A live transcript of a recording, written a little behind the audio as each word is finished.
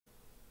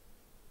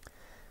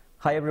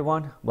Hi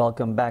everyone,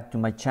 welcome back to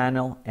my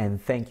channel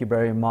and thank you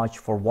very much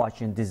for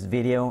watching this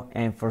video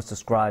and for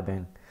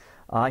subscribing.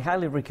 I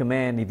highly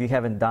recommend, if you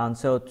haven't done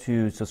so,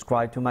 to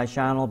subscribe to my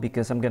channel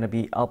because I'm going to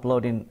be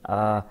uploading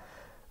a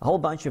whole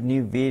bunch of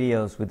new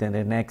videos within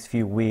the next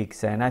few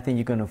weeks, and I think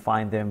you're going to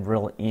find them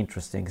real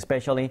interesting,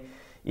 especially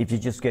if you're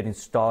just getting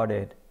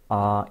started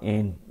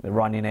in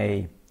running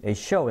a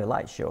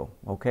light show,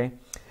 okay?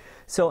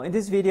 So in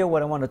this video,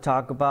 what I want to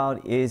talk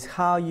about is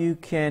how you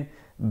can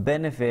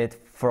benefit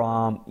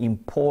from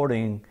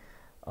importing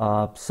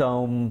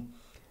some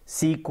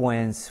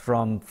sequence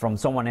from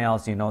someone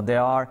else. You know,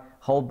 there are a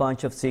whole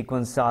bunch of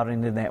sequences out in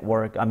the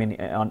network,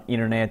 on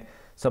internet.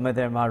 Some of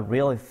them are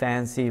really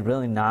fancy,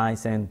 really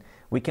nice, and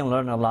we can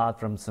learn a lot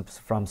from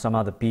some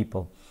other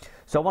people.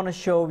 So I want to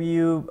show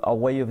you a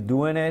way of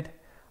doing it.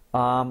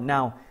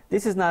 Now,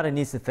 this is not an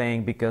easy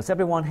thing because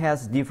everyone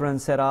has different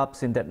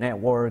setups in their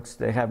networks.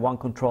 They have one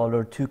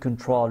controller, two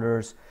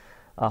controllers,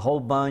 a whole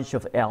bunch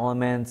of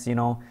elements, you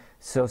know.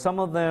 So some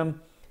of them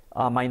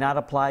might not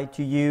apply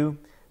to you,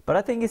 but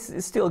I think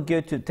it's still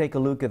good to take a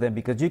look at them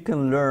because you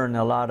can learn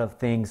a lot of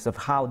things of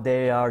how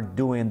they are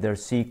doing their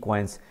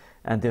sequence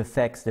and the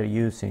effects they're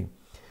using.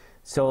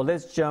 So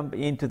let's jump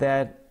into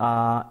that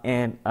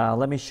and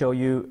let me show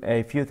you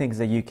a few things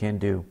that you can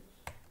do.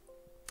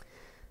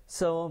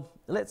 So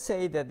let's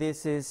say that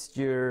this is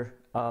your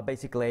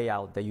basic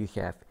layout that you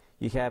have.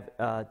 You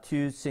have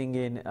two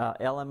singing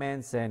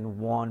elements and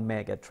one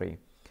mega tree.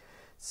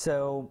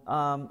 So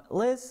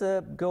let's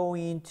go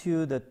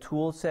into the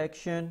tool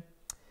section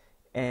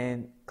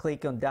and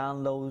click on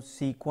download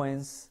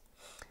sequence.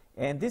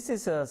 And this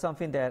is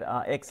something that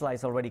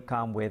xlights already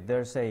come with.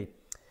 There's a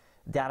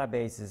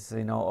databases,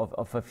 you know,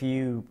 of a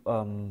few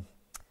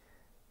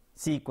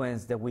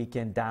sequence that we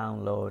can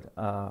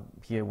download.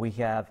 Here we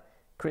have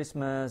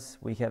Christmas,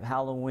 we have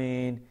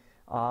Halloween,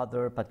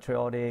 other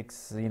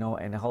patriotics, you know,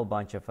 and a whole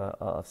bunch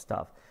of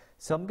stuff.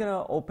 So I'm going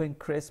to open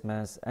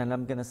Christmas and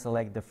I'm going to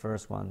select the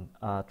first one,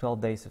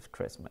 12 Days of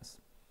Christmas.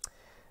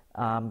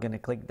 I'm going to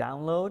click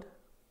download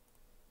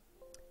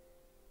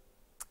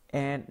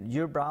and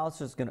your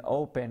browser is going to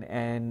open,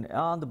 and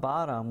on the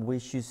bottom we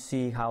should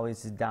see how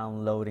it's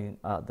downloading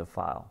the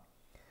file.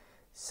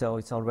 So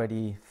it's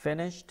already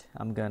finished.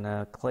 I'm going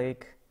to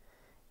click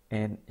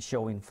and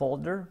show in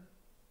folder,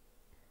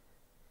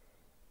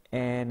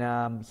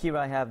 and here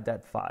I have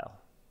that file.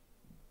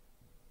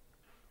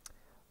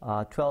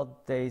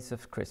 12 Days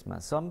of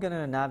Christmas. So I'm going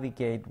to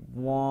navigate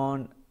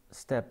one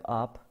step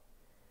up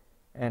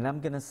and I'm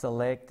going to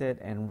select it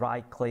and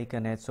right click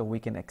on it so we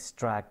can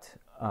extract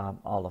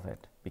all of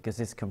it because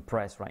it's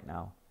compressed right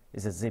now.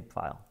 It's a zip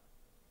file.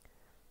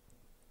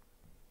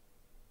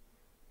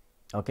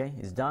 Okay,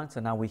 it's done. So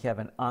now we have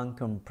an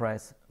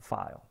uncompressed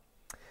file.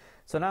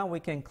 So now we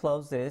can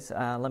close this.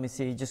 Let me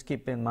see, just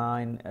keep in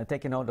mind,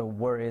 take a note of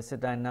where is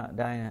it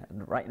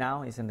right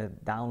now. It's in the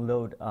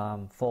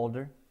download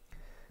folder.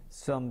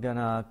 So I'm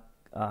gonna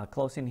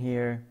close in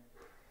here,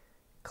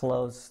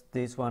 close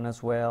this one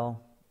as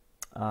well.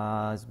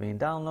 It's being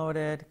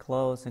downloaded,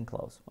 close and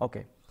close.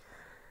 Okay,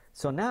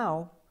 so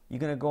now you're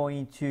gonna go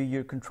into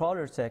your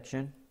controller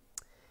section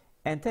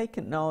and take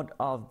a note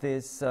of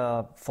this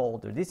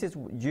folder. This is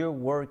your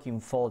working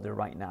folder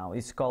right now.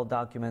 It's called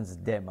Documents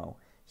Demo.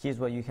 Here's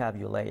where you have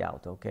your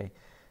layout, okay?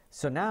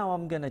 So now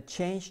I'm gonna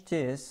change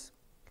this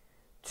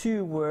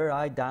to where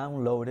I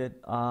downloaded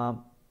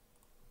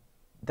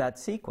that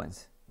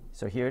sequence.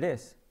 So here it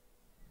is.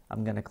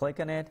 I'm going to click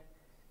on it,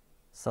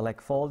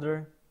 select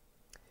folder,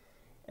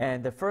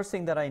 and the first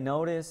thing that I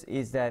notice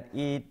is that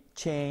it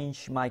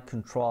changed my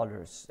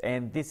controllers,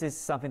 and this is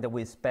something that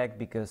we expect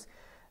because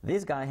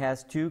this guy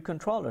has two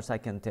controllers, I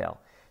can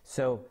tell.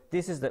 So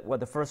this is where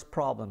the first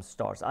problem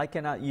starts. I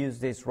cannot use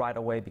this right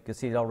away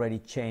because it already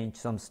changed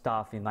some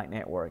stuff in my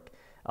network.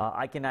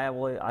 I can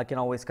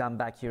always come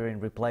back here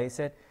and replace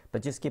it,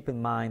 but just keep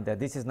in mind that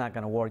this is not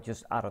going to work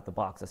just out of the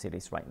box as it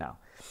is right now.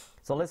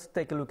 So let's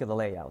take a look at the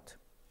layout.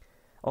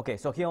 Okay,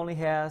 so he only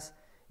has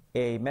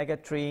a mega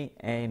tree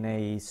and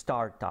a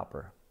star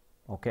topper,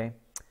 okay,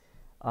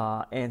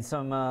 and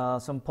some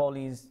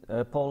polyline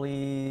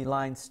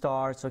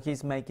stars. So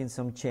he's making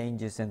some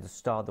changes in the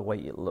star, the way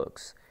it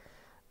looks.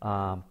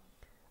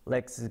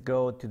 Let's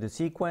go to the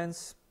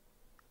sequence,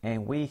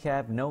 and we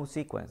have no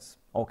sequence.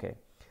 Okay,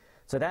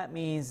 so that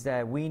means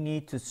that we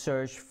need to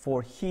search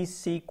for his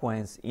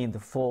sequence in the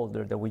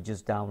folder that we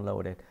just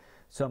downloaded.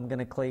 So I'm going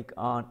to click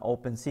on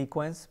Open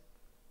Sequence.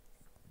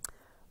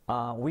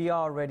 We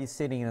are already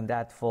sitting in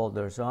that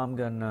folder, so I'm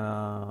going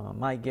to,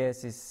 my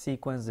guess is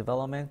Sequence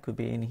Development could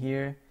be in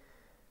here.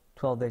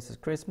 12 Days of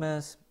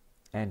Christmas,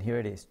 and here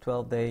it is,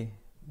 12-day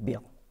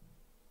bill.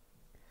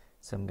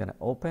 So I'm going to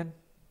open,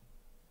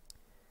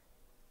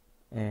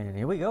 and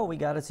here we go, we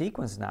got a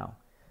sequence now.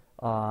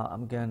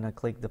 I'm going to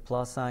click the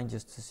plus sign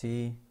just to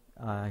see.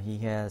 He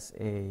has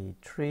a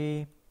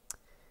tree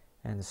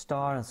and a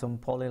star and some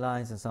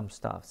polylines and some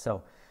stuff.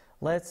 So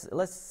let's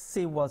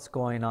see what's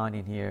going on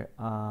in here.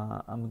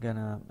 I'm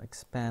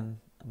just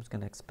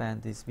gonna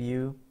expand this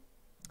view.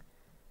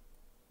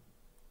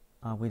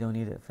 We don't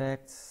need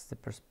effects, the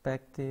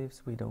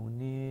perspectives we don't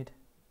need.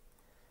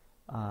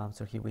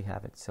 So here we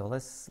have it. So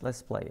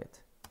let's play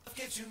it.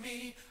 Give to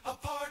me a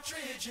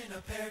partridge in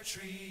a pear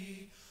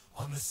tree.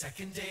 On the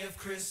second day of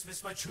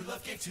Christmas, my true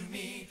love gave to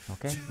me.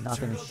 Okay,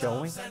 nothing is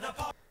showing.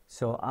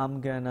 So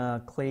I'm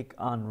gonna click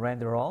on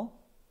render all.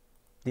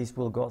 This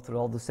will go through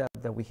all the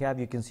setup that we have.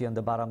 You can see on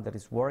the bottom that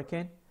it's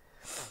working.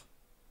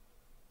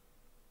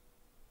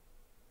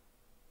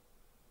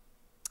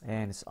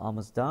 And it's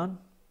almost done.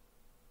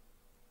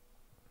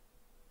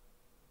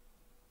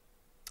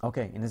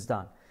 Okay, and it's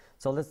done.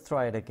 So let's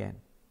try it again.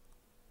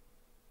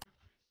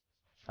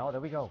 Oh,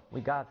 there we go.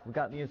 We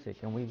got music,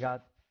 and we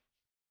got,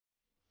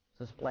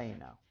 so it's playing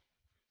now.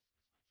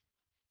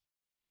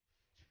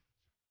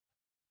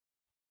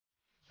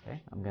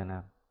 Okay, I'm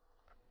gonna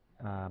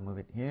move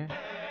it here. There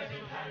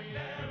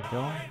we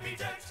go.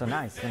 So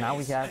nice. So now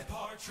we have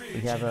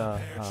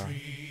a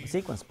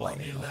sequence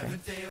playing.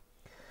 Okay.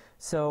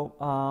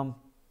 So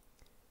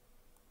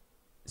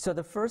so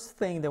the first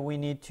thing that we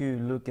need to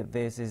look at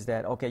this is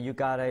that, okay, you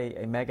got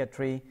a mega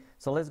tree.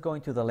 So let's go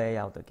into the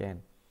layout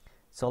again.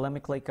 So let me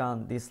click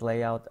on this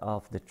layout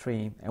of the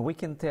tree, and we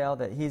can tell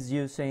that he's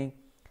using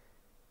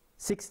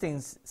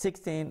 16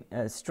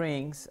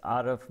 strings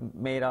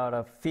made out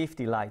of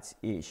 50 lights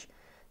each.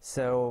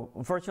 So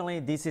unfortunately,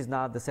 this is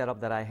not the setup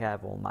that I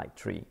have on my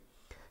tree.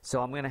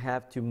 So I'm going to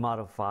have to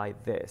modify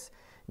this.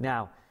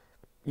 Now,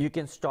 you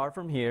can start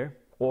from here,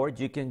 or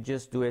you can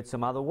just do it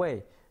some other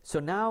way. So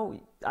now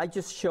I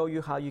just show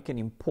you how you can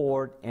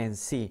import and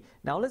see.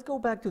 Now let's go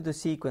back to the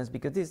sequence,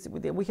 because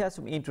we have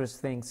some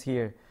interesting things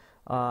here.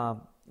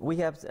 We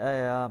have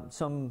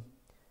some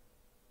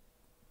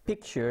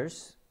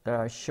pictures that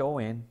are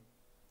showing.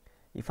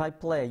 If I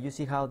play, you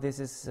see how this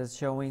is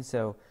showing.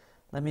 So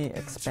let me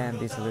expand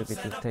this a little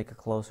bit to take a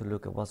closer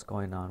look at what's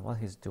going on, what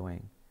he's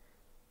doing.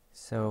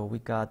 So we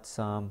got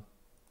some,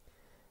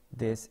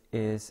 this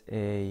is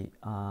a,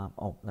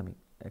 oh, let me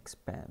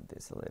expand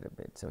this a little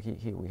bit. So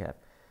here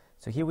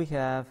we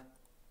have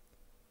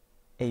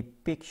a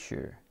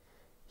picture.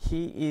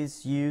 He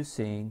is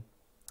using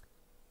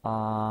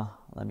a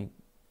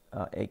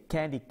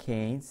candy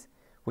canes,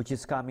 which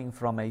is coming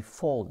from a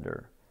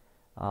folder.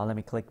 Let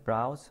me click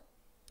browse,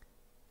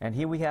 and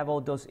here we have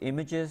all those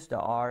images that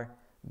are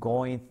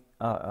going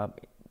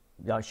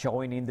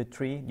showing in the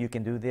tree. You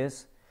can do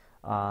this.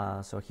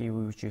 So here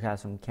we should have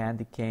some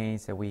candy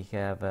canes, and we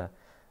have a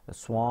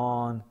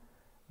swan,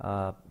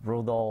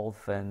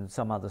 Rudolph, and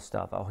some other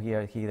stuff. Oh,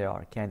 here there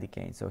are candy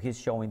canes. So he's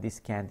showing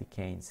these candy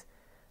canes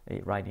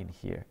right in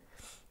here.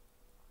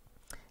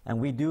 And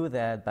we do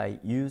that by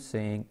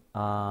using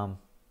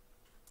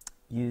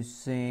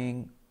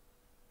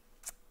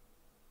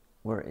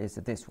where is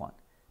it? This one,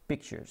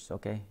 pictures.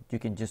 Okay, you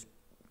can just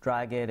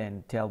drag it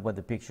and tell what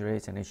the picture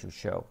is, and it should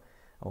show.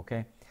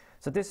 Okay,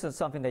 so this is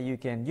something that you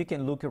can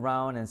look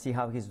around and see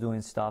how he's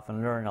doing stuff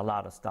and learn a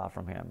lot of stuff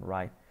from him,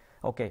 right?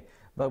 Okay,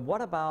 but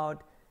what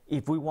about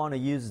if we want to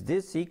use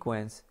this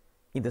sequence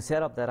in the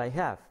setup that I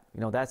have?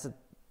 You know, that's a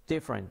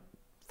different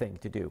thing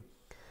to do.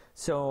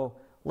 So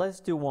let's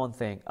do one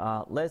thing.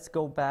 Let's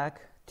go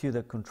back to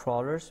the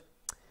controllers,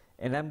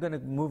 and I'm going to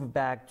move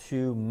back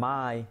to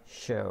my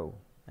show.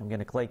 I'm going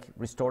to click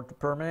Restore to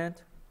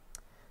Permanent.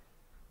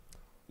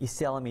 It's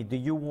telling me, do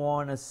you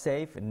want to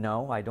save?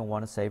 No, I don't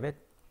want to save it.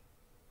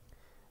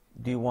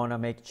 Do you want to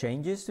make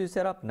changes to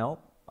setup? No,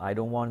 I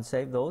don't want to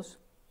save those.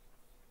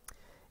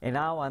 And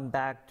now I'm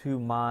back to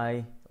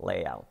my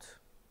layout.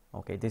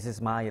 Okay, this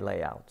is my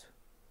layout.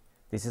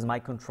 This is my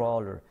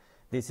controller.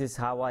 This is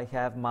how I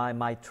have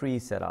my tree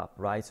set up,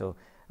 right? So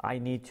I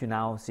need to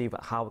now see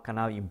how can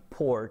I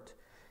import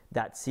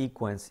that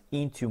sequence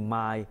into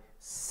my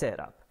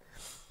setup.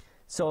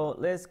 So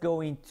let's go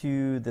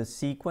into the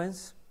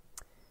sequence,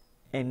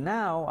 and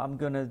now I'm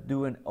gonna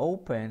do an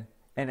open,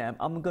 and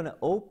I'm gonna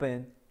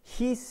open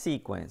his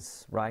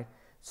sequence, right?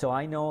 So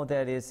I know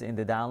that is in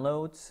the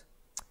downloads,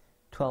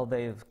 12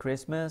 Days of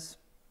Christmas,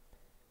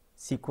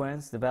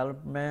 sequence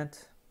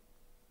development,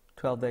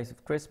 12 Days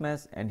of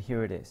Christmas, and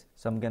here it is.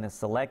 So I'm gonna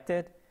select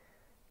it,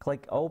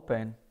 click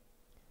open,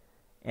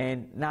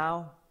 and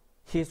now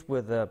here's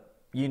where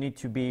you need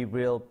to be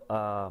real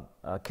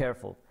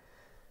careful.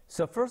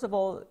 So first of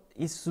all,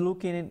 it's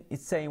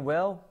saying,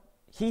 well,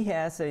 he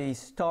has a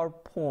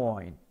start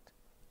point.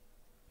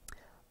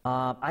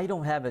 I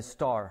don't have a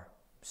star,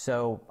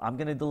 so I'm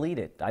gonna delete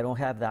it. I don't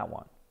have that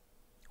one.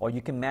 Or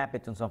you can map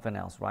it to something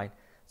else, right?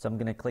 So I'm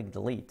gonna click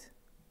delete.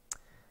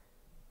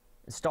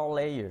 Star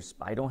layers,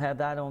 I don't have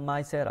that on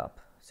my setup,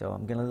 so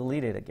I'm gonna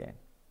delete it again.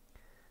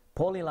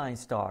 Polyline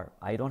star,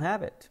 I don't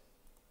have it.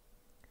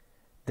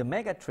 The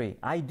mega tree,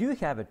 I do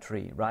have a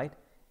tree, right?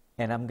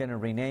 And I'm gonna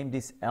rename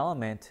this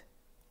element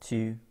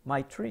to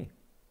my tree.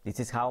 This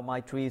is how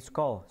my tree is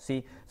called.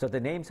 See, so the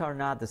names are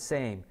not the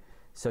same,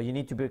 so you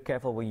need to be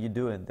careful when you're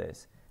doing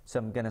this. So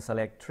I'm gonna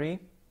select tree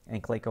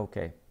and click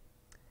OK.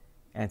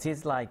 And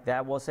it's like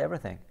that was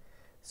everything.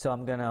 So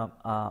I'm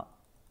gonna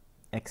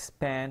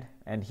expand,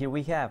 and here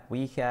we have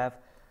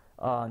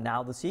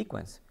now the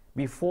sequence.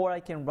 Before I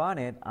can run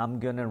it, I'm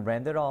gonna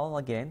render all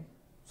again.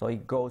 So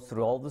it goes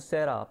through all the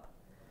setup,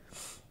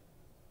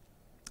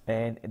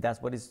 and that's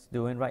what it's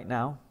doing right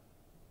now.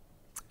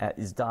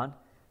 It's done.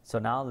 So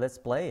now let's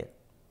play it.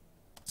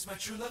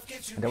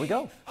 And there we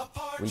go.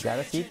 We got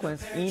a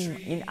sequence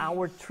in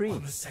our tree,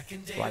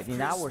 right,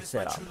 in our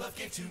setup.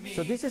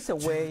 So this is a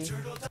way,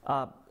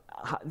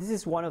 this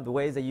is one of the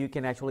ways that you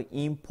can actually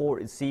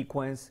import a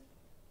sequence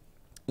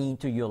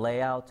into your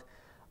layout.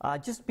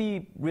 Just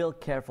be real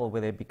careful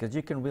with it, because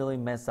you can really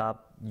mess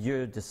up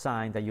your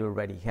design that you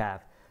already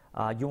have.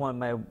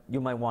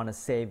 You might want to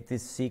save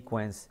this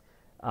sequence,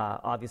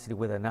 obviously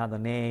with another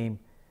name,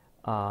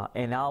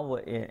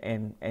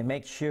 and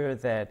make sure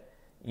that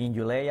in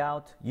your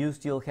layout you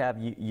still have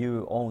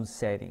your own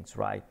settings,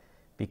 right?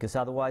 Because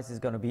otherwise it's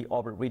going to be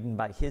overridden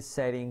by his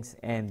settings,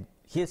 and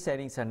his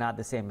settings are not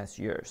the same as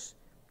yours.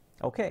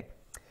 Okay,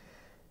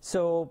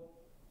 so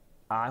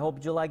I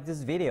hope you like this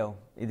video.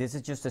 This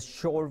is just a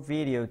short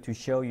video to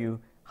show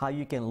you how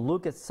you can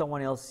look at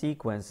someone else's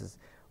sequences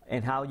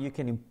and how you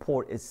can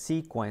import a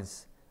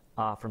sequence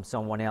from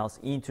someone else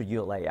into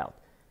your layout.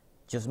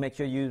 Just make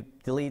sure you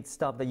delete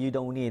stuff that you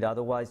don't need,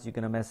 otherwise you're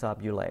going to mess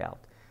up your layout.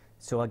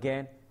 So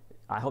again,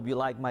 I hope you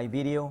like my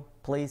video.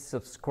 Please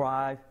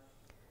subscribe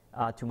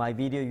to my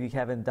video if you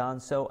haven't done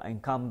so,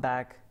 and come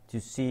back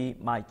to see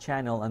my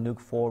channel and look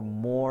for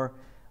more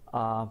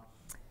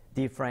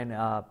different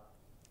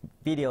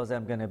videos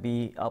I'm going to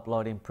be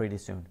uploading pretty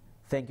soon.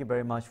 Thank you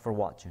very much for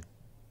watching.